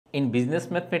In business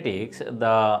mathematics,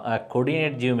 the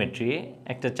coordinate geometry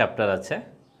একটা chapter আছে।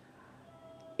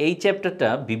 এই চ্যাপ্টারটা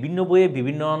বিভিন্ন বইয়ে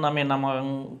বিভিন্ন নামে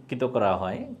নামাঙ্কিত করা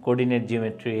হয়। Coordinate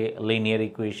geometry, linear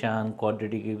equation,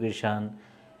 quadratic equation.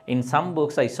 In some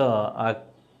books I saw a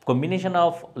combination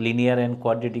of linear and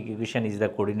quadratic equation is the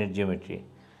coordinate geometry.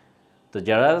 তো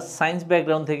যারা সায়েন্স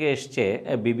ব্যাকগ্রাউন্ড থেকে এসছে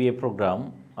বিবিএ প্রোগ্রাম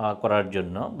করার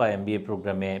জন্য বা এমবিএ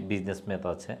প্রোগ্রামে বিজনেস ম্যাথ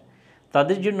আছে,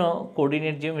 তাদের জন্য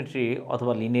কোঅর্ডিনেট জিওমেট্রি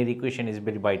অথবা linear equation is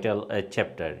very vital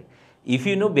chapter. If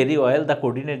you know very well the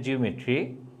coordinate geometry,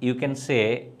 you can say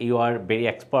you are very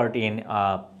expert in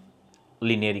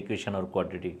linear equation or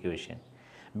quadratic equation,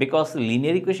 because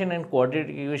linear equation and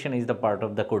quadratic equation is the part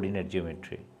of the coordinate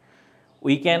geometry.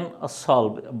 We can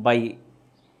solve by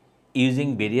using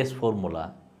various formula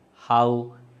how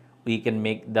we can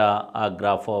make the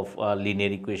graph of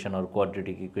linear equation or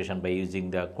quadratic equation by using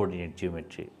the coordinate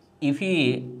geometry. If we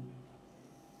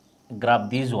graph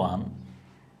this one,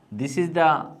 this is the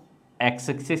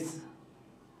x-axis,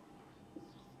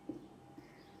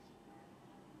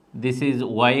 this is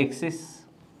y-axis.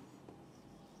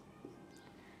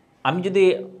 আমি যদি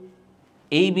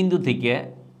এই বিন্দু থেকে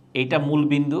এইটা মূল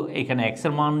বিন্দু, এখানে x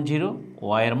এর মান 0,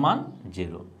 y এর মান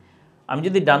 0। আমি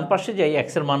যদি ডান পাশে যাই x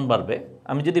এর মান বাড়বে,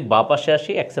 আমি যদি বাঁ পাশে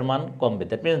আসি x এর মান কমবে।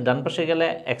 দ্যাট মিনস ডান পাশে গেলে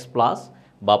x প্লাস,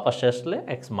 বাঁ পাশে আসলে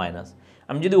x মাইনাস।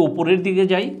 আমি যদি উপরের দিকে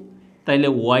যাই তাহলে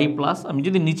y প্লাস, আমি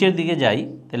যদি নিচের দিকে যাই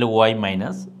তাহলে y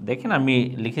মাইনাস। দেখেন আমি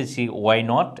লিখেছি y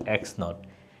নট x নট,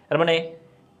 তার মানে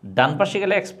ডান পাশে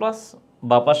গেলে x প্লাস,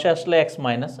 বাঁ পাশে আসলে x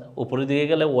মাইনাস, উপরের দিকে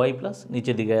গেলে y প্লাস,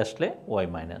 নিচের দিকে আসলে y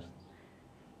মাইনাস।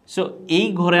 সো এই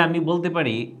ঘরে আমি বলতে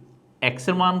পারি x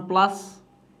এর মান প্লাস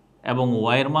এবং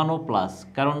y এর মানও প্লাস,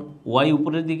 কারণ y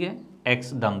উপরের দিকে, x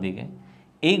ডান দিকে।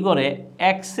 এই ঘরে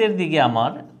x এর দিকে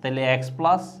আমার তাহলে x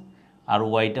প্লাস আর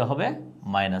yটা হবে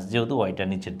মাইনাস, যেহেতু yটা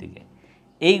নিচের দিকে।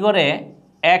 এই ঘরে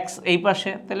x এই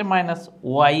পাশে তাহলে মাইনাস,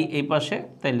 y এই পাশে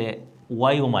তাহলে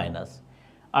yও মাইনাস।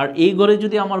 আর এই ঘরে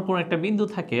যদি আমার কোনো একটা বিন্দু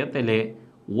থাকে তাহলে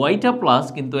ওয়াইটা প্লাস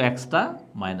কিন্তু এক্সটা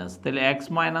মাইনাস, তাহলে x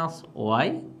minus Y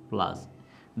plus.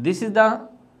 This is the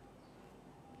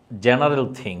general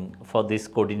thing for this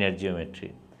coordinate geometry.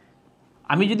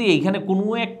 আমি যদি এইখানে কোনো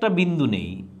একটা বিন্দু নেই,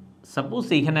 সাপোজ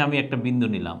এইখানে আমি একটা বিন্দু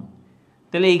নিলাম,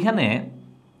 তাহলে এইখানে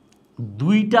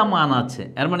দুইটা মান আছে।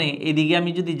 এর মানে এদিকে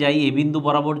আমি যদি যাই, এই বিন্দু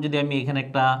বরাবর যদি আমি এখানে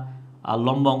একটা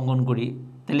লম্ব অঙ্কন করি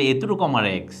তাহলে এতটুকু আমার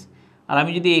এক্স, আর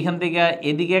আমি যদি এখান থেকে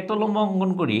এদিকে একটা লম্ব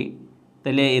অঙ্কন করি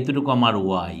তাহলে এতটুকু আমার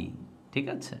ওয়াই। ঠিক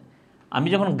আছে, আমি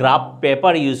যখন গ্রাফ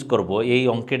পেপার ইউজ করব এই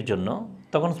অঙ্কের জন্য,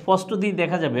 তখন স্পষ্ট দিয়ে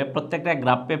দেখা যাবে প্রত্যেকটা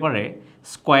গ্রাফ পেপারে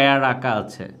স্কোয়ার আঁকা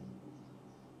আছে।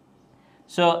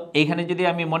 সো এইখানে যদি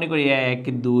আমি মনে করি 1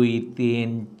 2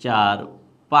 3 4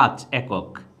 5 একক,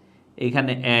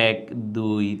 এইখানে 1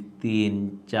 2 3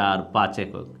 4 5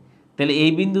 একক, তাহলে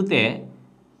এই বিন্দুতে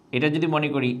এটা যদি মনে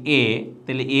করি এ,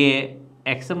 তাহলে এ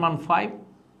x এর মান 5,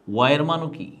 y এর মানও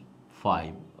কি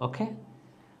 5। ওকে,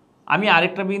 আমি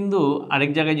আরেকটা বিন্দু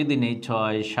আরেক জায়গায় যদি নেই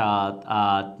 6 7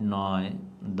 8 9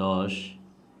 10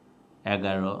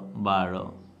 11 12,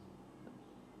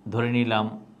 ধরে নিলাম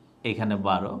এখানে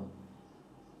 12,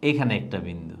 এখানে একটা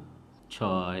বিন্দু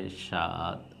 6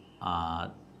 7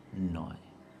 8 9,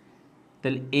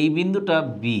 তাহলে এই বিন্দুটা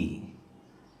বি।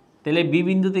 তাহলে বি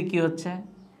বিন্দুতে কি হচ্ছে,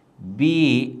 বি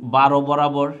 12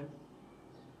 বরাবর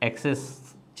এক্সেস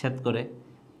ছেদ করে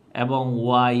এবং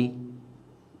ওয়াই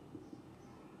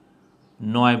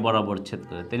 9 বরাবর ছেদ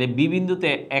করে। তাহলে বি বিন্দুতে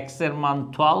এক্স এর মান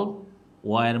 12,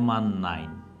 ওয়াই এর মান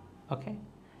 9। ওকে,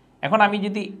 এখন আমি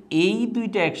যদি এই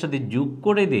দুইটা একসাথে যোগ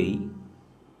করে দেই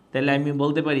তাহলে আমি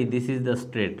বলতে পারি this is the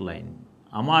straight line.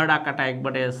 আমার আঁকাটা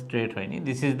একবারে স্ট্রেট হয়নি,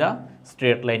 this is the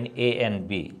straight line A and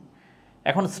B.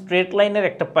 এখন স্ট্রেট লাইনের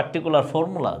একটা পার্টিকুলার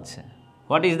ফর্মুলা আছে।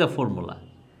 What is the formula?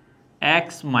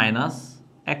 X minus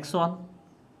x1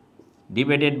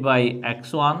 divided by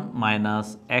x1 minus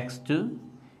x2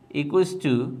 equals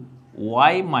to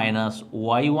y minus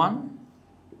y1,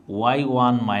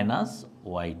 y1 minus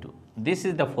y2. This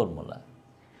is the formula.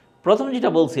 প্রথম যেটা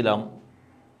বলছিলাম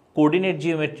coordinate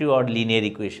geometry or linear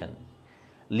equation.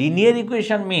 Linear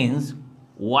equation means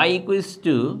y equals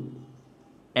to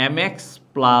mx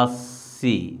plus c.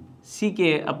 c কে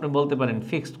আপনি বলতে পারেন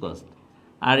fixed cost,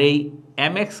 আর এই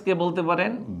mx কে বলতে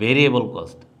পারেন variable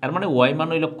cost. এর মানে y মান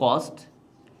হইল cost,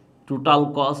 total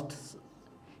cost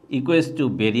equals to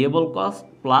variable cost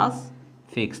plus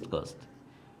fixed cost.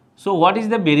 So what is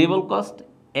the variable cost?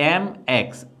 mx,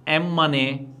 m মানে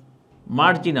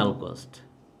marginal cost,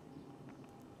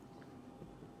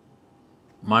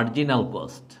 marginal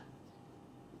cost,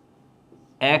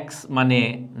 x মানে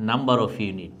number of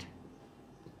unit,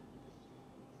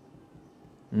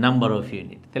 number of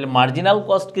unit. তাহলে marginal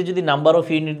কস্টকে যদি number of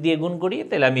unit দিয়ে গুণ করি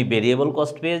তাহলে আমি variable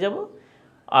cost পেয়ে যাব।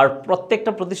 আর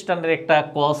প্রত্যেকটা প্রতিষ্ঠানের একটা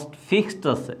কস্ট ফিক্সড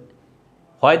আছে,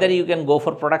 whether you can go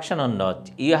for production or not,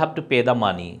 you have to pay the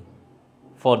money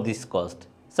for this cost.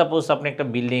 Suppose আপনি একটা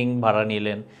বিল্ডিং ভাড়া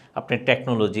নিলেন, আপনার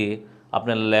টেকনোলজি,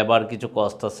 আপনার লেবার কিছু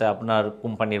কস্ট আছে, আপনার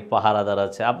কোম্পানির পাহারাদার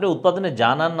আছে, আপনি উৎপাদনে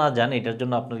যান আর না যান এটার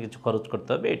জন্য আপনার কিছু খরচ করতে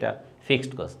হবে, এটা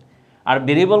ফিক্সড কস্ট। আর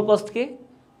ভেরিয়েবল কস্ট কি?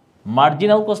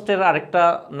 মার্জিনাল কস্টের আরেকটা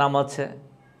নাম আছে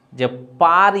যে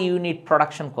per unit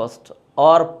production cost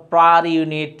or per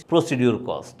unit procedure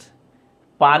cost.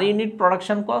 Per unit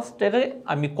production কস্টের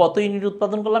আমি কত ইউনিট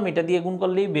উৎপাদন করলাম এটা দিয়ে গুণ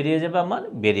করলেই বেরিয়ে যাবে আমার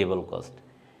ভেরিয়েবল কস্ট।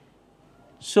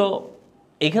 সো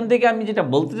এখান থেকে আমি যেটা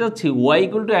বলতে চাচ্ছি, y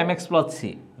equal to mx plus c,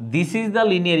 this is the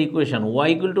linear equation. y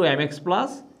equal to mx plus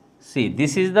c,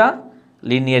 this is the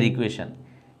linear equation.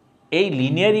 এই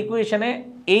লিনিয়ার ইকুয়েশনে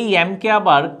এই mকে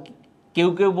আবার কেউ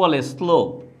কেউ বলে স্লোপ।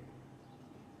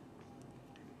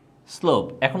 স্লোপ,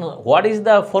 এখন what is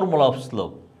the formula of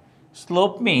slope?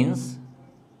 Slope means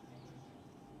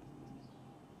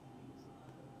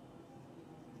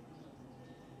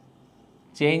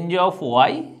change of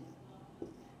y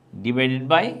divided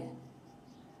by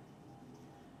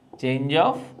change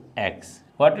of x.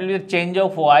 What will be the change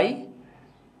of y?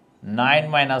 9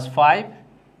 minus 5.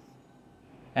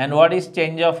 And what is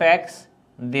change of x?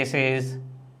 This is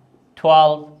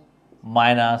 12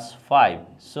 minus 5.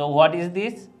 So what is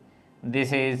this? This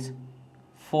is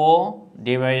 4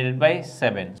 divided by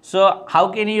 7. So how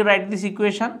can you write this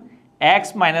equation? X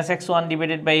minus x1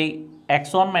 divided by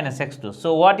x1 minus x2. So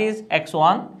what is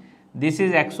x1? This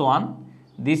is x1,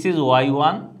 this is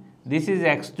y1, this is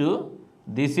x2,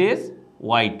 this is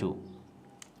y2.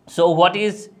 So what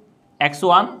is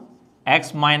x1?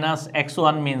 X minus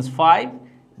x1 means 5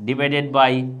 divided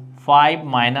by 5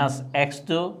 minus x2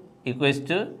 equals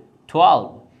to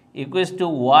 12 equals to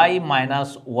y minus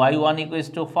y1 equals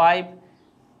to 5,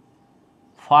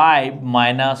 5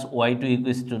 minus y2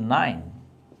 equals to 9.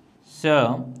 So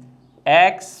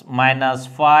x minus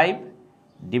 5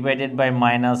 divided by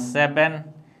minus 7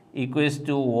 equals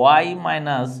to y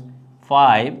minus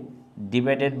 5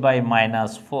 divided by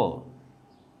minus 4.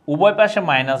 উভয় পাশে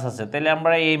minus আছে, তাহলে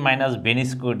আমরা এই minus বেনিস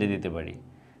করে দিতে পারি।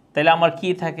 তাহলে আমার কি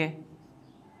থাকে?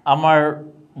 আমার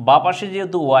বা পাশে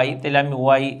যেহেতু y, তাহলে আমি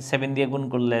y 7 দিয়ে গুণ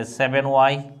করলে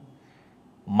 7y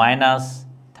মাইনাস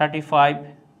 35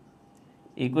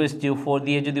 ইকুয়ালস টু 4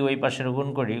 দিয়ে যদি ওই পাশের গুণ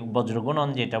করি, বজ্রগুণন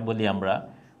যেটা বলি আমরা,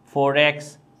 4x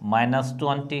minus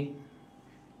 20,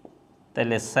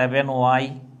 তাহলে 7y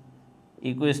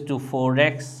equals to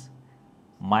 4x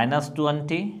minus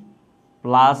 20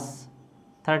 plus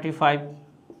 35,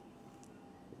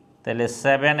 তাহলে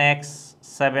 7x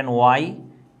 7y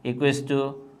equals to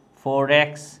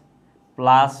 4x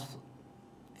plus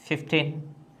 15.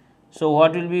 So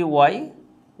what will be y?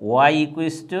 Y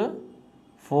equals to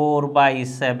 4 by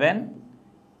 7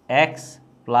 x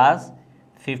plus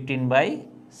 15 by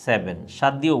 7.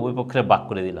 7 দিয়ে উভয় পক্ষে ভাগ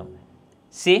করে দিলাম।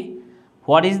 See,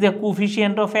 what is the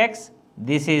coefficient of x?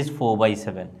 This is 4 by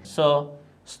 7. So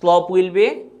slope will be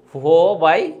 4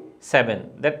 by 7.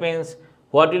 That means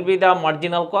what will be the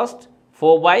marginal cost?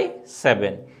 4 by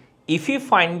 7. If you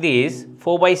find this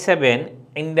 4 by 7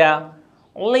 in the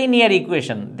linear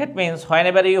equation, that means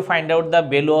whenever you find out the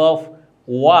value of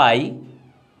y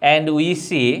and we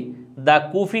see the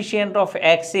coefficient of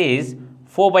x is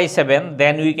 4 by 7,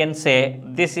 then we can say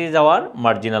this is our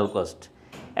marginal cost.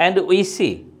 And we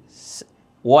see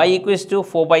y equals to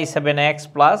 4 by 7x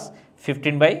plus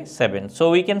 15 by 7. So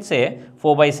we can say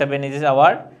 4 by 7 is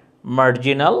our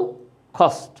marginal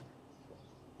cost,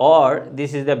 or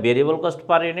this is the variable cost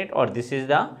per unit, or this is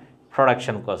the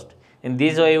production cost. In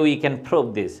this way we can prove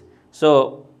this. So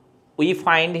we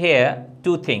find here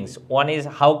two things. One is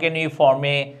how can we form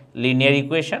a linear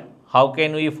equation? How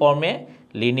can we form a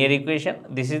linear equation?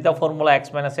 This is the formula x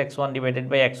minus x1 divided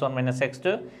by x1 minus x2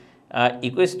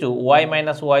 equals to y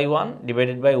minus y1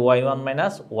 divided by y1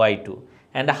 minus y2.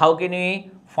 And how can we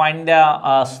find the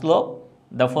slope?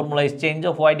 The formula is change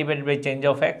of y divided by change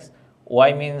of x. Y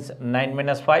means 9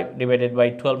 minus 5 divided by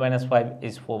 12 minus 5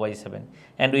 is 4 by 7.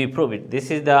 And we prove it. This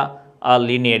is the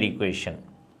linear equation.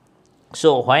 So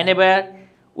whenever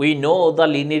we know the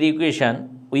linear equation,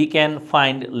 we can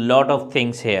find lot of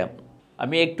things here.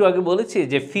 আমি একটু আগে বলেছি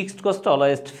যে fixed cost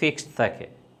always fixed থাকে।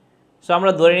 So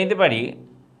আমরা ধরে নিতে পারি,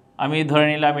 আমি ধরে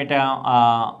নিলাম এটা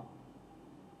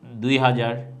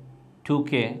 2000,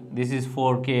 2k, this is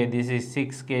 4k, this is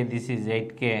 6k, this is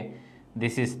 8k,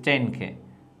 this is 10k.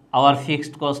 Our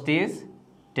fixed cost is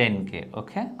 10k.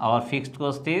 Okay, our fixed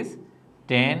cost is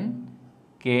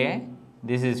 10k.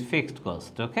 This is fixed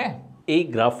cost. Okay, এই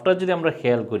গ্রাফটা যদি আমরা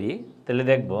খেয়াল করি তাহলে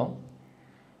দেখব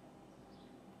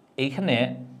এইখানে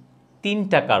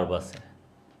 3টা কার্ভ আছে।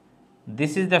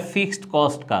 This is the fixed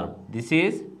cost curve, this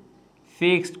is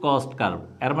fixed cost curve.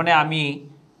 এর মানে আমি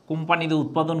কোম্পানিতে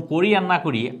উৎপাদন করি আর না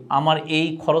করি আমার এই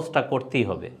খরচটা করতেই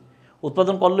হবে।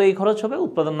 উৎপাদন করলেও এই খরচ হবে,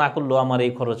 উৎপাদন না করলেও আমার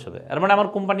এই খরচ হবে। এর মানে আমার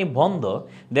কোম্পানি বন্ধ,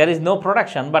 there is no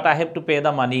production, but I have to pay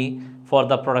the money for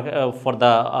the for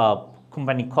the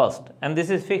company cost, and this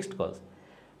is fixed cost.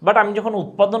 But আমি যখন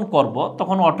উৎপাদন করব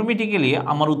তখন অটোমেটিক্যালি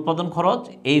আমার উৎপাদন খরচ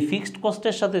এই ফিক্সড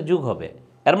কস্টের সাথে যোগ হবে।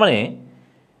 এর মানে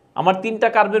আমার 3টা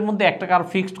কার্ভের মধ্যে একটা কার্ভ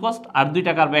ফিক্সড কস্ট আর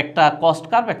 2টা কার্ভ, একটা কস্ট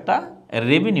কার্ভ একটা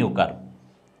রেভিনিউ কার্ভ।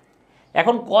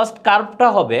 এখন কস্ট কার্ভটা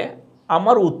হবে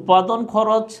আমার উৎপাদন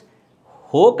খরচ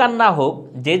হোক আর না হোক,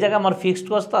 যে জায়গায় আমার ফিক্সড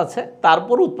কস্ট আছে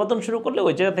তারপর উৎপাদন শুরু করলে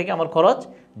ওই জায়গা থেকে আমার খরচ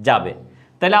যাবে।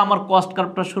 তাহলে আমার কস্ট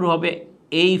কার্ভটা শুরু হবে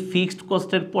এই ফিক্সড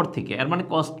কস্টের পর থেকে। এর মানে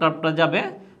কস্ট কার্ভটা যাবে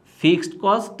ফিক্সড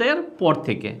কস্টের পর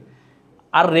থেকে।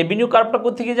 আর রেভিনিউ কার্ভটা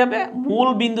কোথা থেকে যাবে? মূল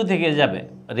বিন্দু থেকে যাবে।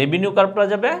 রেভিনিউ কার্ভটা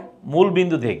যাবে মূল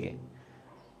বিন্দু থেকে।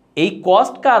 এই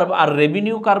কস্ট কার্ভ আর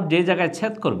রেভিনিউ কার্ভ যে জায়গায়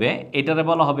ছেদ করবে এটারে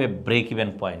বলা হবে ব্রেক ইভেন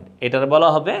পয়েন্ট, এটারে বলা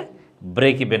হবে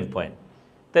ব্রেক ইভেন পয়েন্ট।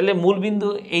 তাহলে মূল বিন্দু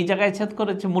এই জায়গায় ছেদ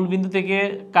করেছে, মূল বিন্দু থেকে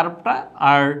কার্ভটা,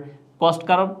 আর কস্ট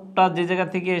কার্ভটা যে জায়গা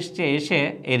থেকে এসছে এসে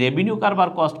এই রেভিনিউ কার্ভ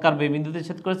আর কস্ট কার্ভ এই বিন্দুতে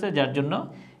ছেদ করেছে, যার জন্য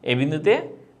এই বিন্দুতে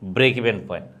ব্রেক ইভেন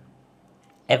পয়েন্ট।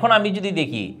 এখন আমি যদি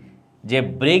দেখি যে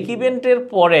ব্রেক ইভেন্টের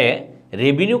পরে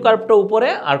রেভিনিউ কার্ভটা উপরে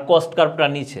আর কস্ট কার্ভটা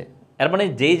নিচে, এর মানে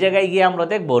যেই জায়গায় গিয়ে আমরা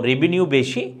দেখব রেভিনিউ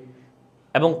বেশি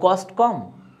এবং কস্ট কম,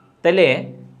 তাহলে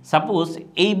সাপোজ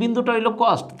এই বিন্দুটা হইল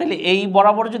কস্ট, তাহলে এই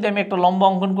বরাবর যদি আমি একটা লম্বা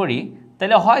অঙ্কন করি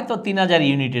তাহলে হয়তো 3000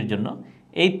 ইউনিটের জন্য,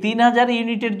 এই 3000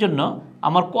 ইউনিটের জন্য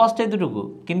আমার কস্ট এতটুকু,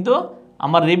 কিন্তু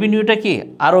আমার রেভিনিউটা কি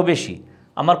আরও বেশি।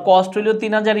 আমার কস্ট হইল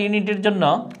 3000 ইউনিটের জন্য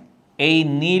এই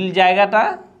নীল জায়গাটা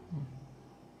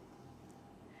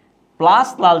প্লাস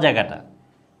লাল জায়গাটা,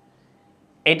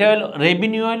 এটা হলো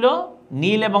রেভিনিউ হইলো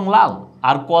নীল এবং লাল,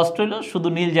 আর কস্ট হইলো শুধু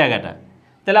নীল জায়গাটা।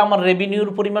 তাহলে আমার রেভিনিউর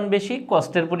পরিমাণ বেশি,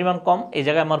 কস্টের পরিমাণ কম, এই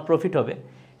জায়গায় আমার প্রফিট হবে।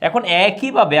 এখন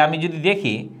একইভাবে আমি যদি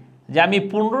দেখি যে আমি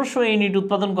 1500 ইউনিট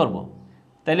উৎপাদন করব,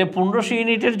 তাহলে 1500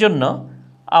 ইউনিটের জন্য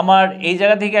আমার এই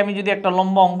জায়গা থেকে আমি যদি একটা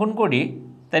লম্বা অঙ্কন করি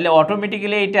তাহলে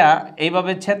অটোমেটিক্যালি এটা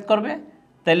এইভাবে ছেদ করবে।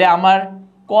 তাহলে আমার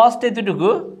কস্ট এতটুকু,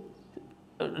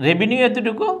 রেভিনিউ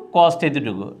এতটুকু, কস্ট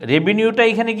এতটুকু। রেভিনিউটা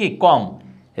এখানে কি কম,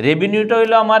 রেভিনিউটা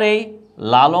হইলো আমার এই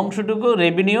লাল অংশটুকু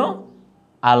রেভিনিউ,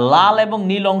 আর লাল এবং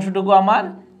নীল অংশটুকু আমার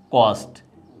কস্ট।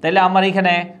 তাহলে আমার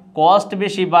এখানে কস্ট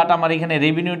বেশি, বাট আমার এখানে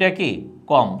রেভিনিউটা কি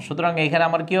কম, সুতরাং এখানে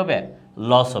আমার কি হবে,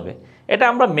 লস হবে। এটা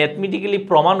আমরা ম্যাথমেটিক্যালি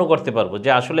প্রমাণও করতে পারবো যে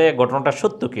আসলে ঘটনাটা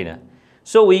সত্য কিনা।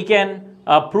 সো উই ক্যান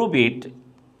প্রুভ ইট।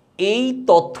 এই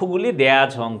তথ্যগুলি দেয়া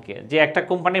আছে অঙ্কে, যে একটা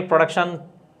কোম্পানির production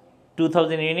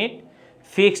 2000 unit,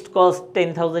 fixed cost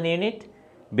 10,000 unit,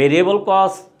 variable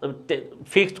cost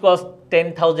fixed cost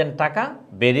 10,000 টাকা,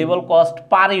 ভেরিয়েবল কস্ট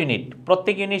পার ইউনিট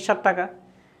প্রত্যেক ইউনিট 7 টাকা,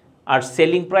 আর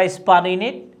সেলিং প্রাইস পার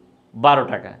ইউনিট 12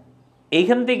 টাকা।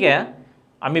 এইখান থেকে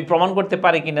আমি প্রমাণ করতে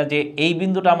পারি কিনা যে এই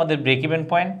বিন্দুটা আমাদের ব্রেক ইভেন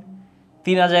পয়েন্ট,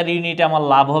 3000 ইউনিটে আমার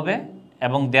লাভ হবে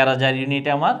এবং 1500 ইউনিটে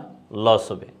আমার লস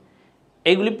হবে।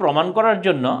 এইগুলি প্রমাণ করার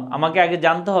জন্য আমাকে আগে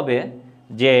জানতে হবে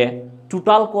যে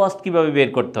টোটাল কস্ট কীভাবে বের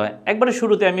করতে হয়। একবারে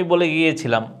শুরুতে আমি বলে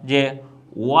গিয়েছিলাম যে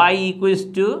y equals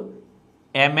to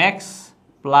mx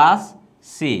plus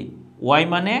C, Y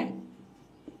মানে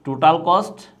total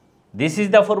cost, this is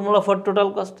the formula for total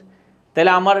cost.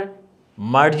 তাহলে আমার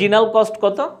মার্জিনাল কস্ট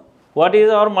কত, what is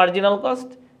our marginal cost,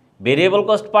 variable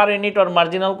cost per unit or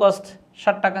marginal cost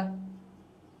 60 টাকা,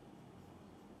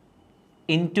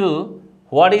 into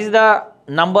what is the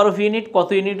number of unit, কত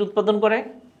unit উৎপাদন করে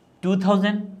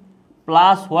 2000,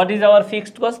 plus what is our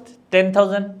fixed cost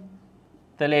 10,000,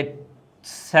 তাহলে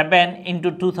 7 into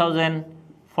 2000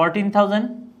 14,000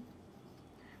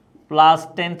 plus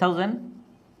 10,000,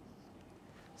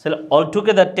 তাহলে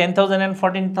altogether 10,000 and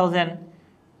 14,000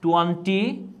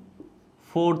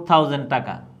 24,000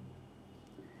 টাকা।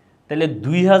 তাহলে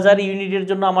 2000 ইউনিটের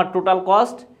জন্য আমার টোটাল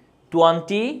কস্ট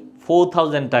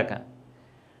 24,000 টাকা।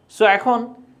 সো এখন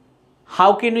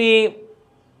how can we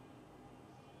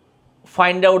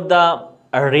find out the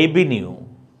revenue?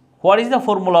 What is the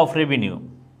formula of revenue?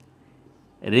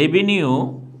 Revenue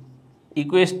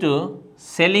equals to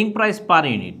selling price per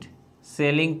unit,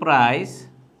 selling price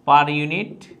per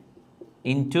unit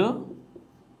into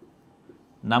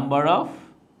number of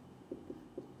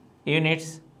units.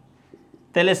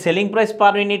 তাহলে selling price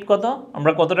per unit কত,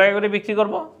 আমরা কত টাকা করে বিক্রি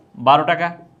করব, 12 টাকা,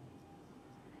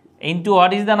 into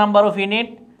what is the number of unit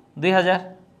 2000।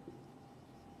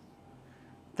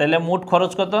 তাহলে মোট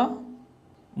খরচ কত,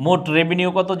 মোট রেভিনিউ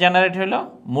কত জেনারেট হলো,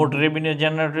 মোট রেভিনিউ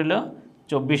জেনারেট হলো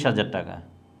 24,000 টাকা।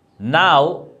 নাও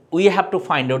we have to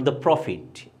find out the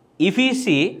profit. If we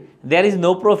see there is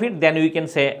no profit, then we can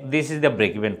say this is the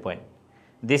break-even point.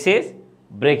 This is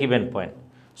break-even point.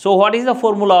 So what is the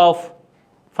formula of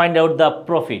find out the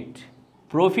profit?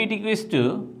 Profit equals to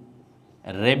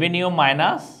revenue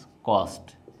minus cost.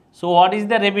 So what is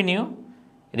the revenue?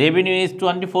 Revenue is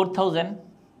 24,000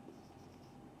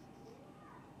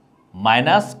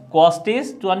 minus cost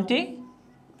is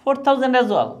 24,000 as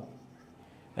well.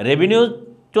 Revenue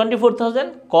 24,000,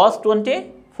 cost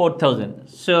 24,000.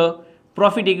 So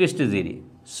profit equals to 0.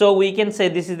 So we can say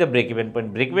this is the break-even point.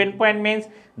 Break-even point means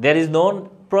there is no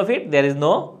profit, there is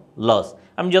no loss.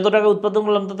 আমি যত টাকা উৎপাদন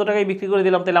করলাম তত টাকাই বিক্রি করে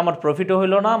দিলাম, তাহলে আমার প্রফিটও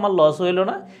হইল না, আমার লসও হইল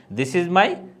না। This is my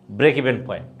break-even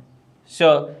point. So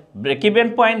break-even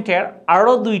পয়েন্টের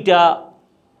আরও দুইটা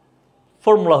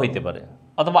ফর্মুলা হইতে পারে,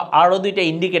 অথবা আরও দুইটা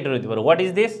ইন্ডিকেটর হইতে পারে। What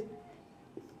is this?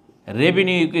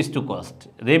 Revenue ইকুইজ to cost.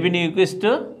 Revenue ইকুইজ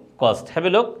two cost. Have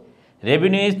a look.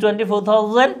 Revenue is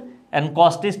 24,000 and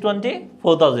cost is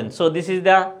 24,000. So this is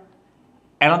the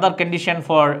another condition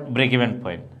for break-even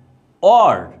point.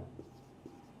 Or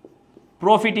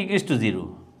profit equals to 0.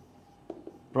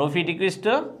 Profit equals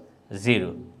to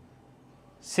 0.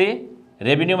 See,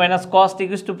 revenue minus cost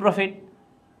equals to profit.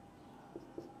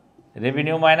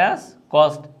 Revenue minus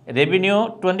cost. Revenue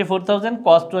 24,000,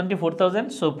 cost 24,000.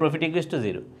 So profit equals to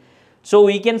 0. So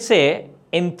we can say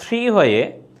in three ways.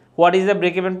 What is the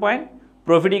break-even point?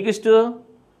 Profit equals to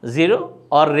 0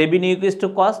 or revenue equals to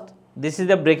cost. This is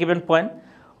the break-even point.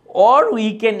 Or we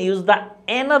can use the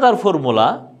another formula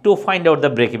to find out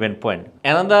the break-even point.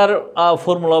 Another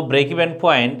formula of break-even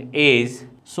point is,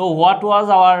 so what was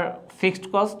our fixed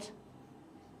cost?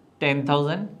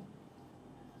 10,000.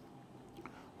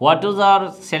 What was our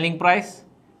selling price?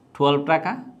 12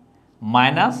 taka.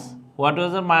 Minus what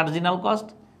was our marginal cost?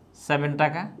 7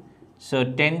 taka. So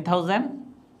 10,000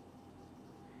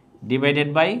 divided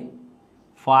by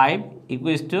 5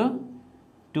 equals to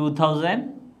 2,000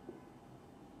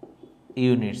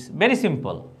 units. Very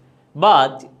simple.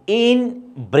 But in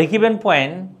break-even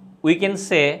point, we can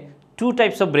say two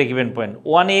types of break-even point.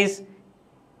 One is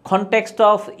context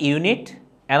of unit,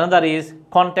 another is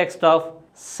context of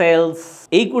sales.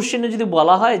 এই কোশ্চেনে যদি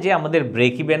বলা হয় যে আমাদের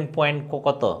break-even point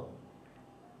কত,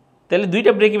 তাহলে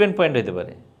দুইটা break-even point হতে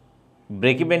পারে।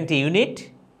 break-even unit,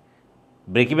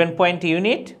 break-even point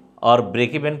unit or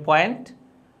break-even point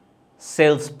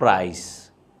sales price.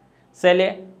 তাহলে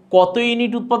কত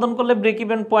ইউনিট উৎপাদন করলে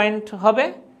break-even point হবে?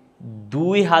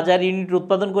 2000 ইউনিট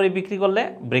উৎপাদন করে বিক্রি করলে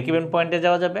break-even পয়েন্টে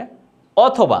যাওয়া যাবে,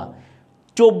 অথবা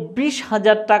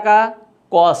 24,000 টাকা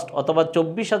কস্ট অথবা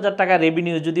 24,000 টাকা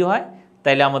রেভিনিউ যদি হয়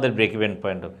তাহলে আমাদের break-even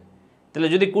পয়েন্ট হবে। তাহলে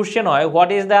যদি কোশ্চেন হয়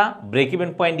what is the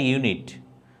break-even point unit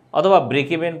অথবা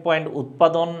break-even পয়েন্ট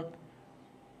উৎপাদন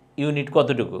ইউনিট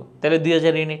কতটুকু, তাহলে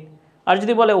 2000 ইউনিট। আর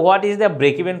যদি বলে what is the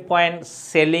break-even point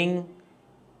selling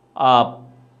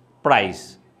price,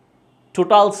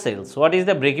 total sales, what is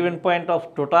the break-even point of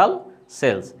total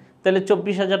sales, তাহলে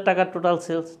 24,000 টাকার টোটাল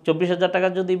সেলস। 24,000 টাকা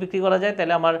যদি বিক্রি করা যায়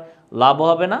তাহলে আমার লাভও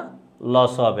হবে না,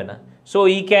 লসও হবে না। So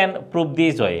E can prove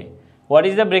this way. What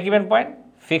is the break-even point?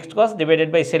 Fixed cost divided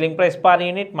by selling price per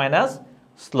unit minus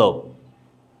slope.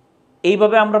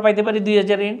 এইভাবে আমরা পাইতে পারি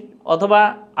 2000 ইউনিট। অথবা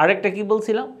আরেকটা কি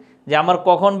বলছিলাম যে আমার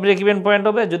কখন ব্রেক-ইভেন পয়েন্ট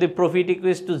হবে? যদি প্রফিট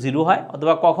ইকুয়ালস টু 0 হয়,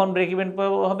 অথবা কখন ব্রেক-ইভেন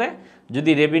হবে?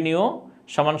 যদি রেভিনিউ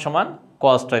সমান সমান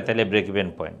কস্ট হয়, তাহলে ব্রেক-ইভেন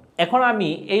পয়েন্ট। এখন আমি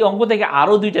এই অঙ্ক থেকে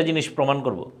আরও দুইটা জিনিস প্রমাণ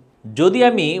করব। যদি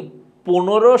আমি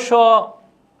 1500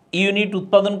 ইউনিট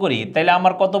উৎপাদন করি তাহলে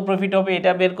আমার কত প্রফিট হবে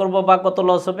এটা বের করব, বা কত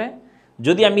লস হবে।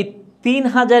 যদি আমি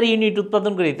 3000 ইউনিট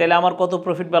উৎপাদন করি তাহলে আমার কত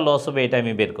প্রফিট বা লস হবে এটা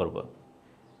আমি বের করব।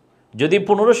 যদি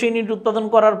 1500 ইউনিট উৎপাদন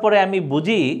করার পরে আমি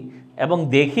বুঝি এবং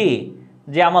দেখি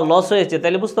যে আমার লস হয়েছে,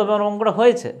 তাহলে বুঝতে হবে আমার অঙ্কটা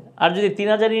হয়েছে। আর যদি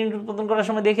 3000 ইউনিট উৎপাদন করার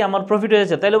সময় দেখি আমার প্রফিট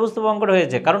হয়েছে, তাহলে বুঝতে হবে অঙ্কটা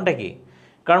হয়েছে। কারণটা কি?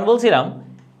 কারণ বলছিলাম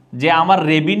যে আমার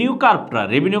রেভিনিউ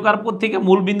কার্ভ থেকে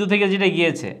মূল বিন্দু থেকে যেটা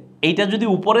গিয়েছে এইটা যদি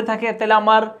উপরে থাকে তাহলে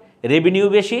আমার রেভিনিউ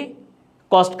বেশি,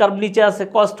 কস্ট কার্ভ নিচে আছে,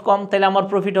 কস্ট কম, তাহলে আমার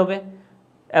প্রফিট হবে।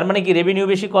 এর মানে কি রেভিনিউ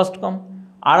বেশি কস্ট কম।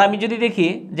 আর আমি যদি দেখি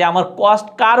যে আমার কস্ট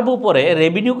কার্ভ উপরে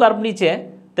রেভিনিউ কার্ভ নিচে,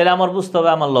 তাহলে আমার বুঝতে হবে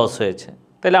আমার লস হয়েছে।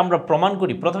 তাহলে আমরা প্রমাণ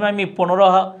করি। প্রথমে আমি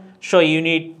 1500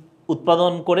 ইউনিট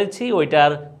উৎপাদন করেছি,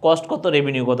 ওইটার কস্ট কত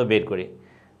রেভিনিউ কত বের করি।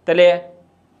 তাহলে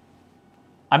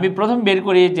আমি প্রথম বের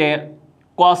করি যে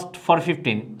কস্ট ফর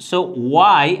 15। সো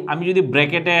ওয়াই আমি যদি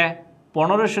ব্র্যাকেটে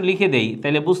 1500 লিখে দেই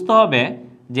তাহলে বুঝতে হবে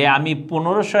যে আমি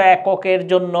 1500 এককের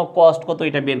জন্য কস্ট কত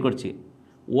এটা বের করছি।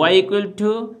 Y equal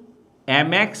to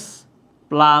mx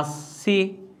plus C.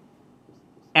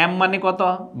 M মানে কত?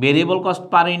 ভেরিয়েবল কস্ট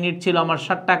পার ইউনিট ছিল আমার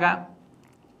 60 টাকা।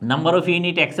 নাম্বার অফ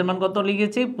ইউনিট এক্সের মান কত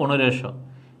লিখেছি? 1500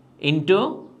 into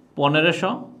 1500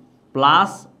 plus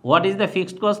what is the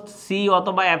fixed cost, C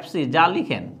অথবা এফসি যা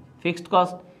লিখেন ফিক্সড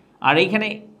কস্ট। আর এইখানে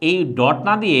এই ডট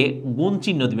না দিয়ে গুণ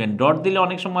চিহ্ন দিবেন। ডট দিলে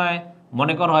অনেক সময়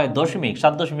মনে করা হয় দশমিক,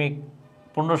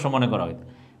 7.1500 মনে করা হয়,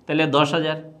 তাহলে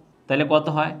 10,000, তাহলে কত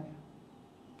হয়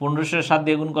 1500 7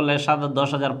 দিয়ে গুণ করলে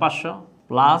 10,500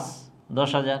 প্লাস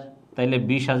 10,000, তাইলে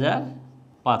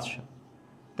 20,500।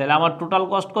 তাহলে আমার টোটাল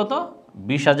কস্ট কত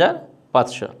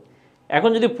 20,500। এখন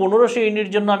যদি 1500 ইউনিট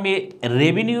জন্য আমি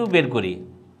রেভিনিউ বের করি,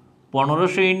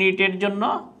 1500 ইউনিটের জন্য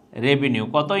রেভিনিউ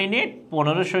কত ইউনিট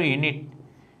 1500 ইউনিট।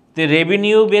 তো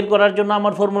রেভিনিউ বের করার জন্য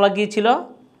আমার ফর্মুলা কী ছিল,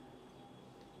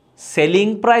 selling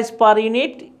price per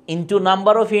unit into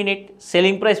number of unit.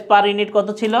 Selling price per unit কত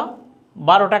ছিল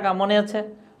 12 টাকা মনে আছে,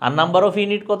 আর নাম্বার অফ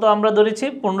ইউনিট কত আমরা ধরেছি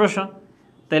 1500।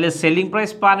 তাহলে selling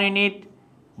price per unit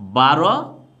 12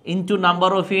 into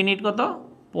number of unit কত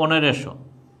 1500।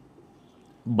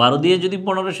 12 দিয়ে যদি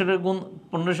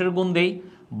 1500 গুণ দেই,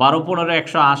 12 15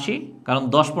 180, কারণ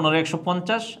 10 15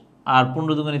 150, আর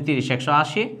 15 দুগুণে 30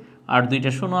 180, আর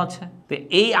দুইটা শূন্য আছে। তো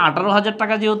এই 18,000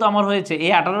 টাকা যেহেতু আমার হয়েছে,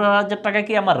 এই 18,000 টাকা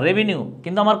কি আমার রেভিনিউ,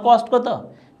 কিন্তু আমার কস্ট কত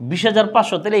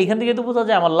 20,500। তাহলে এইখান থেকে তো বোঝা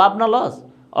যায় আমার লাভ না লস,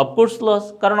 অফকোর্স লস,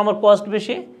 কারণ আমার কস্ট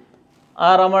বেশি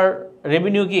আর আমার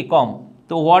রেভিনিউ কি কম।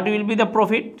 তো what will be the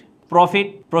profit,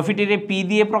 প্রফিটের পি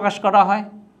দিয়ে প্রকাশ করা হয়।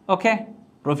 ওকে,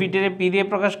 প্রফিটের পি দিয়ে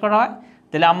প্রকাশ করা হয়।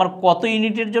 তাহলে আমার কত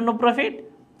ইউনিটের জন্য প্রফিট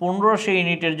 1500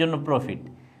 ইউনিটের জন্য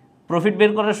প্রফিট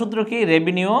বের করার সূত্র কি,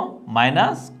 রেভিনিউ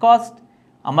মাইনাস কস্ট।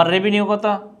 আমার রেভিনিউ কত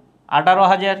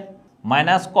 18,000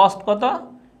 মাইনাস কস্ট কত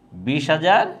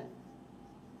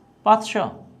 20,500।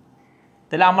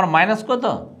 তাহলে আমার মাইনাস কত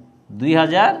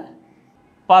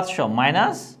 2,500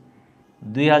 মাইনাস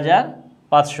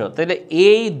 2,500। তাহলে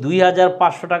এই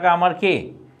 2,500 টাকা আমার কি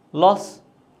লস।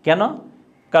 কেন,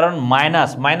 কারণ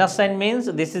minus sine means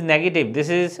this is negative, this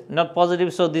is not positive,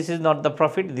 so this is not the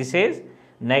profit, this is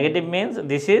negative means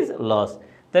this is loss.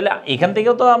 তাহলে এখান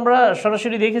থেকেও তো আমরা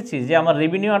সরাসরি দেখেছি যে আমার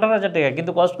রেভিনিউ 18,000 টাকা,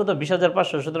 কিন্তু কস্ট কত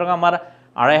 20,500, সুতরাং আমার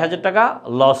 2,500 টাকা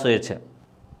লস হয়েছে।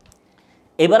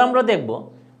 এবার আমরা দেখব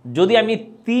যদি আমি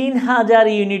 3,000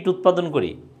 ইউনিট উৎপাদন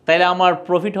করি তাহলে আমার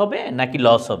প্রফিট হবে নাকি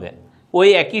লস হবে। ওই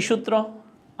একই সূত্র,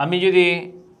 আমি যদি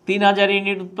 3,000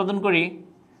 ইউনিট উৎপাদন করি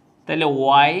তাহলে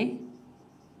y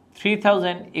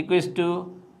 3,000 equals to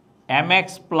mx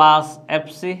plus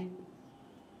fc।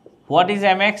 What is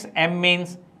mx, m means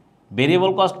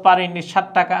variable cost per unit 60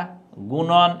 টাকা,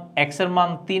 গুণন এক্সের মান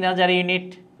 3,000 ইউনিট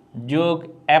যোগ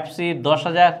fc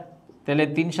 10,000, তাহলে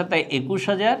 3 7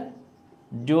 21,000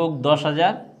 যোগ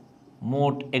 10,000,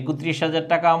 মোট 31,000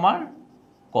 টাকা আমার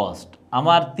কস্ট।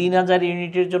 আমার 3,000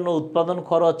 ইউনিটের জন্য উৎপাদন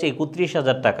খরচ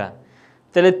 31,000 টাকা।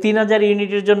 তাহলে 3,000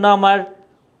 ইউনিটের জন্য আমার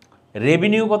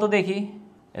রেভিনিউ কত দেখি,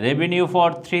 রেভিনিউ ফর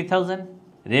 3,000।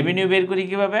 রেভিনিউ বের করি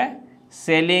কীভাবে,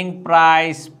 selling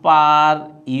price per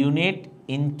unit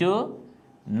into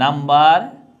number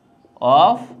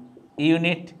of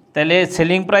unit. তাহলে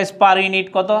সেলিং প্রাইস পার ইউনিট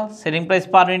কত, সেলিং প্রাইস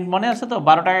পার ইউনিট মনে আছে তো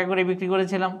 12 টাকা করে বিক্রি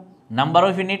করেছিলাম। নাম্বার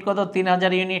অফ ইউনিট কত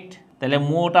 3,000 ইউনিট, তাহলে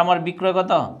মোট আমার বিক্রয়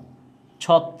কত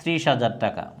 36,000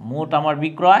 টাকা। মোট আমার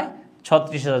বিক্রয়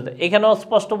 36,000। এখানেও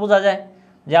স্পষ্ট বোঝা যায়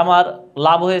যে আমার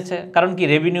লাভ হয়েছে, কারণ কি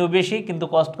রেভিনিউ বেশি কিন্তু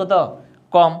কস্ট কত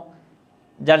কম,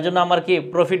 যার জন্য আমার কি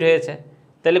প্রফিট হয়েছে।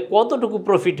 তাহলে কতটুকু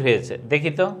প্রফিট হয়েছে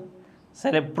দেখি তো।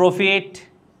 তাহলে প্রফিট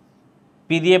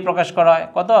পি দিয়ে প্রকাশ করা হয়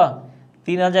কত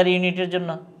 3,000 ইউনিটের জন্য,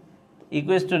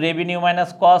 equals to revenue minus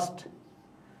cost.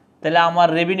 তাহলে আমার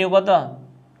রেভিনিউ কত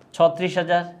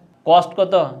 36,000, কস্ট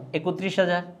কত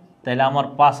 31,000, তাহলে আমার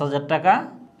 5,000 টাকা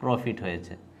প্রফিট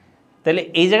হয়েছে। তাহলে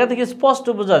এই জায়গা থেকে স্পষ্ট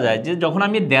বোঝা যায় যে যখন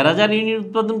আমি 1,500 ইউনিট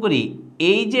উৎপাদন করি,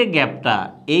 এই যে গ্যাপটা,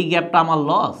 এই গ্যাপটা আমার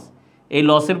লস। এই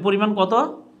লসের পরিমাণ কত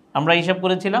আমরা হিসাব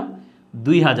করেছিলাম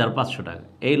 2,500 টাকা।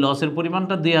 এই লসের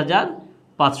পরিমাণটা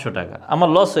 2,500 টাকা আমার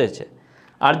লস হয়েছে।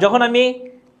 আর যখন আমি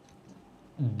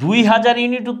 2,000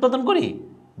 ইউনিট উৎপাদন করি,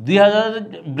 2,000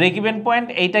 ব্রেক ইভেন পয়েন্ট,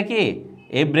 এইটা কি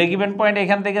এই ব্রেক ইভেন পয়েন্ট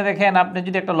এখান থেকে দেখেন, আপনি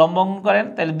যদি একটা লম্ব অঙ্কন করেন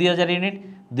তাহলে 2,000 ইউনিট,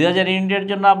 2,000 ইউনিটের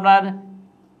জন্য আপনার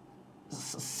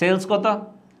সেলস কত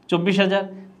 24,000,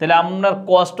 তাহলে আপনার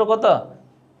কস্টও কত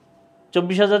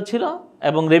 24,000 ছিল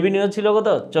এবং রেভিনিউ ছিল কত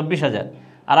 24,000।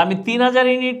 আর আমি 3,000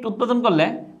 ইউনিট উৎপাদন করলে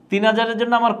 3,000-এর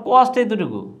জন্য আমার কস্ট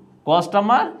এতটুকু, কস্ট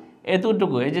আমার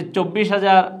এতটুকু, এই যে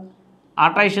 24,000,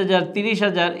 28,000,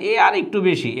 30,000, এই আর একটু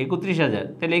বেশি 31,000।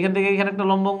 তাহলে এখান থেকে এখানে একটা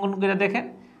লম্ব অঙ্কন করে দেখেন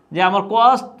যে আমার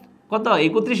কস্ট কত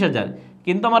 31,000,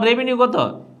 কিন্তু আমার রেভিনিউ কত।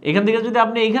 এখান থেকে যদি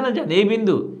আপনি এইখানে যান, এই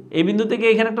বিন্দু থেকে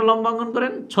এখানে একটা লম্ব অঙ্কন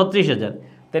করেন 36,000।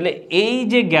 তাহলে এই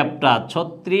যে গ্যাপটা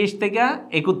 36 থেকে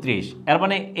 31, এর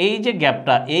মানে এই যে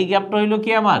গ্যাপটা, এই গ্যাপটা হইল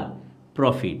কি আমার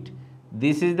profit.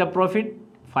 This is the profit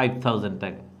 5,000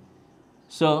 টাকা।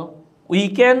 So we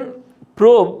can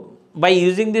prove by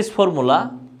using this formula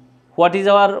what is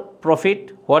our profit,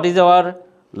 what is our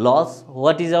loss,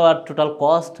 what is our total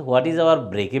cost, what is our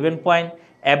break-even point,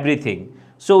 everything.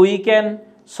 So we can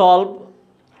solve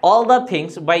all the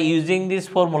things by using this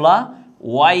formula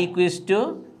y equals to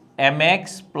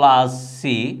mx plus c.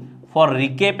 For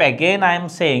recap again I am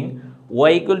saying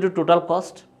y equal to total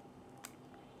cost,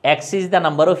 x is the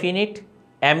number of unit,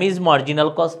 m is marginal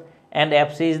cost, and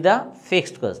fc is the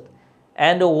fixed cost.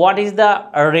 And what is the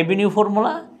revenue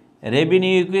formula?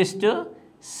 Revenue equals to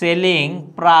selling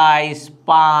price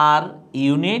per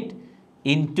unit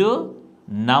into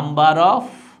number of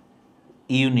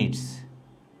units.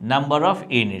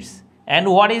 And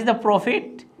what is the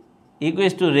profit?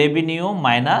 Equals to revenue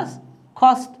minus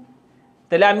cost.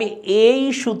 তাহলে আমি এই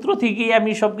সূত্র থেকেই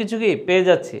আমি সব কিছুকে পেয়ে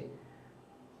যাচ্ছি।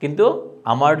 কিন্তু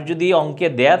আমার যদি অঙ্কে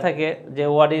দেয়া থাকে যে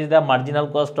what is the marginal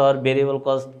cost or variable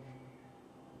cost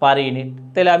per unit,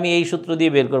 তাহলে আমি এই সূত্র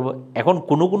দিয়ে বের করব। এখন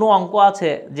কোনো অঙ্ক আছে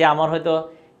যে আমার হয়তো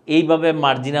এইভাবে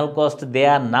মার্জিনাল কস্ট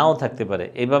দেয়া নাও থাকতে পারে,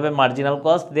 এইভাবে মার্জিনাল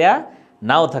কস্ট দেয়া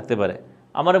নাও থাকতে পারে।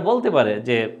 আমারে বলতে পারে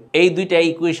যে এই দুইটা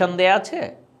ইকুয়েশন দেয়া আছে,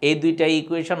 এই দুইটা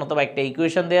ইকুয়েশন অথবা একটা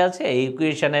ইকুয়েশন দেয়া আছে, এই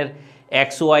ইকুয়েশনের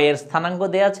এক্স ওয়াই এর স্থানাঙ্ক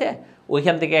দেয়া আছে,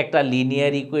 ওইখান থেকে একটা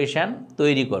লিনিয়ার ইকুয়েশন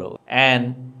তৈরি করো and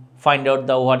find out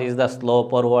the what is the slope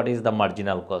or what is the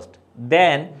marginal cost.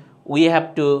 Then we have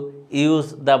to use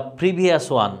the previous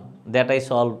one that I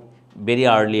solved very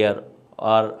earlier,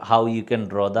 or how you can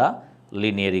draw the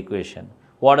linear equation.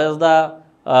 What is the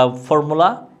formula?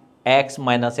 X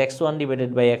minus x1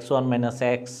 divided by x1 minus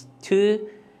x2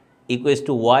 equals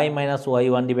to y minus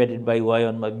y1 divided by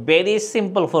y1. Very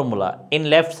simple formula. In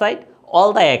left side all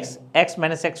the x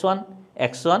minus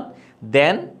x1,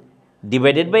 then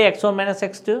divided by x1 minus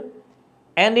x2,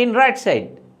 and in right side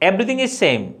everything is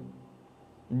same,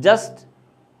 just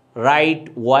write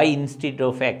y instead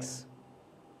of x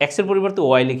এর পরিবর্তে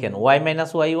y লিখেন y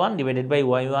minus y1 divided by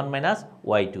y1 minus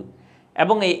y2,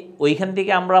 এবং ওইখান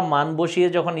থেকে আমরা মান বসিয়ে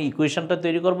যখন ইকুয়েশনটা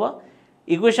তৈরি করব,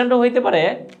 ইকুয়েশনটা হইতে পারে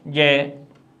যে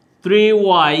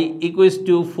 3y equals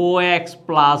to 4x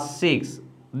plus 6.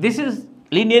 This is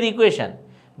linear equation,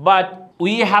 but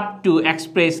we have to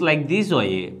express like this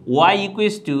way: y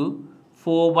equals to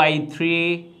 4 by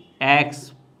 3 x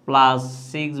plus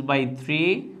 6 by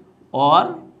 3 or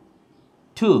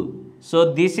 2. So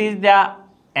this is the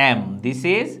m, this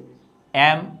is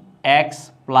m x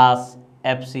plus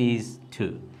fc is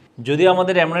 2. যদি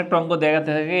আমাদের এমন একটা অঙ্ক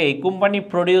দেখাতে থাকে এই company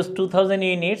produce 2000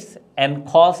 units and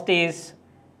cost is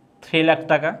 3 lakh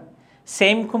টাকা,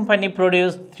 same company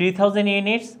produce 3000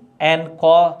 units and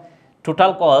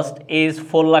total cost is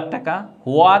 4 lakh taka.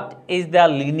 What is the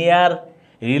linear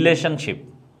relationship?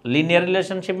 Linear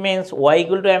relationship means y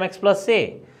equal to mx plus c.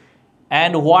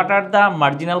 And what are the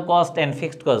marginal cost and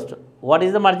fixed cost? What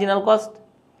is the marginal cost?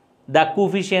 The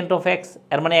coefficient of x,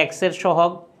 এর মানে x এর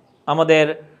সহগ আমাদের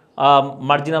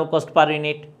marginal cost per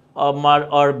unit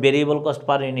or variable cost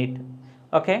per unit.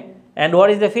 Okay, and what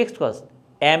is the fixed cost?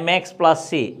 mx plus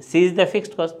c. C is the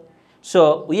fixed cost. So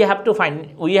we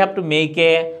have to make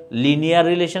a linear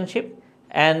relationship,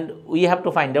 and we have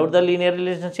to find out the linear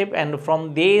relationship, and from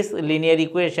this linear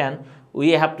equation we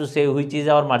have to say which is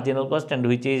our marginal cost and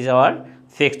which is our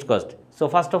fixed cost. So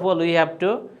first of all we have to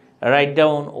write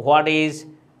down what is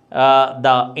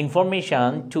the information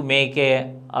to make a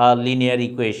linear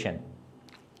equation.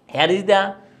 Here is the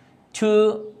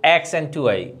 2x and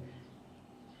 2y,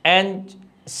 and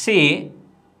see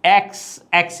x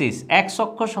axis, x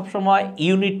অক্ষ সবসময়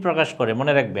unit প্রকাশ করে,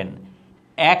 মনে রাখবেন।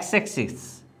 x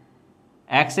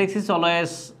axis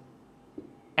always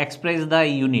express the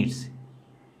units,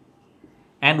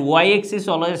 and y axis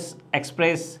always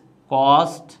express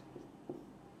cost,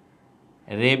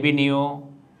 revenue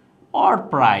or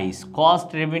price. Cost,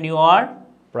 revenue or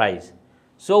price.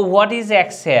 So what is x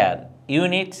here?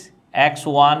 Units.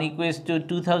 x1 equals to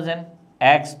 2000,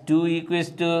 x2 equals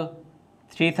to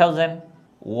 3000,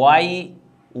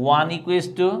 y1 equals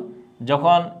to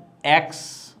যখন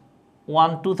x1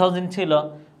 2000 ছিল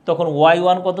তখন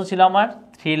y1 কত ছিল আমার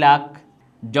 3 লাখ,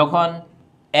 যখন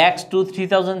x2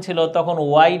 3000 ছিল তখন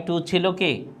y2 ছিল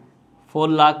কি 4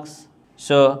 lakhs.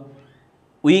 So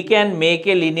we can make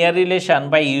a linear relation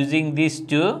by using these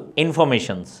two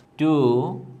informations to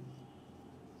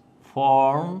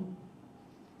form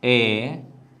a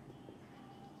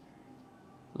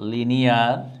linear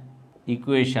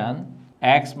equation.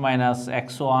 X minus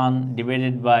x1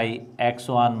 divided by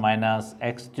x1 minus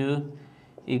x2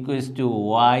 equals to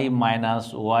y minus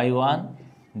y1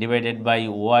 divided by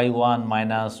y1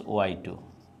 minus y2.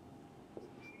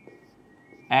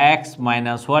 X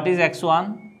minus, what is x1?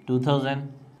 2000.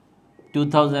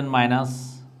 2000 minus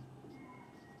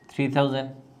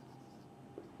 3000.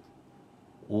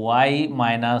 y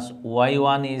minus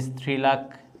y1 is 3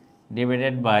 lakh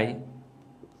divided by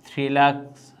 3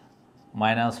 lakhs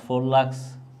minus 4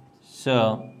 lakhs. So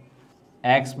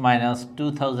x minus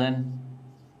 2000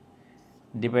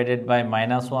 divided by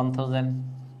minus 1000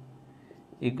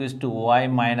 equals to y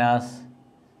minus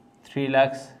 3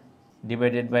 lakhs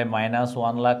divided by minus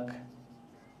 1 lakh.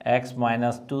 X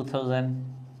minus 2000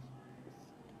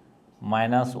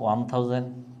 minus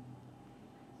 1000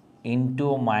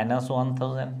 into minus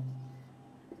 1000,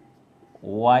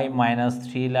 y minus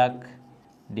 3 lakh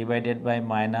divided by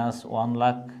minus 1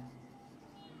 lakh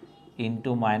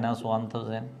into minus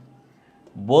 1000.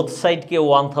 Both সাইডকে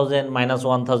 1000 minus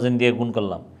 1000 দিয়ে গুণ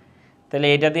করলাম, তাহলে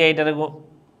এটা দিয়ে এইটারে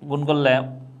গুণ করলে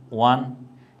 1,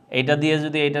 এইটা দিয়ে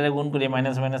যদি এইটারে গুণ করি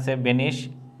মাইনাস মাইনাসে বেনিশ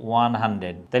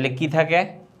 100, তাহলে কি থাকে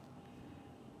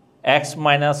x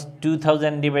minus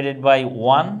 2000 divided by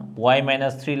 1, y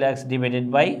minus 3 lakhs divided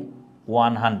by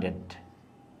 100.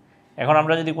 এখন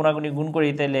আমরা যদি কোনাকুনি গুণ করি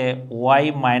তাহলে y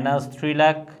minus 3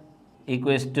 lakh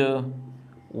equals to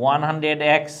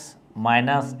 100x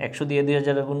minus 100 দিয়ে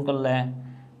 2000 গুণ করলে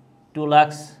 2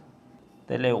 lakhs,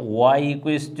 তাহলে y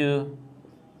equals to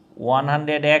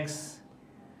 100x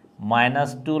minus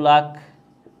 2 lakh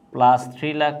plus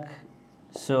 3 lakh.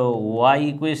 So y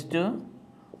equals to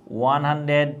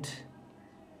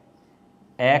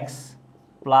 100x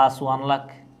plus 1 lakh.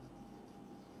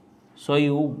 So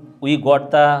we got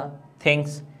the things.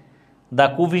 The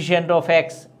coefficient of x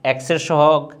এর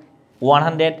সহগ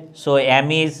 100, so m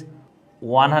is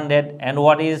 100, and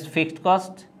what is fixed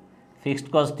cost? Fixed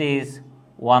cost is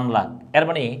 1 lakh. এর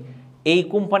মানে এই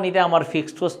কোম্পানিতে আমার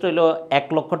fixed cost হলো 1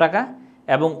 লক্ষ টাকা,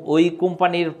 এবং ওই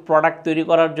কোম্পানির প্রোডাক্ট তৈরি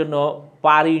করার জন্য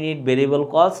পার ইউনিট ভেরিয়েবল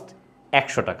কস্ট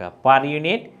 100 টাকা, পার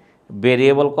ইউনিট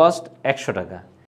ভেরিয়েবল কস্ট 100 টাকা।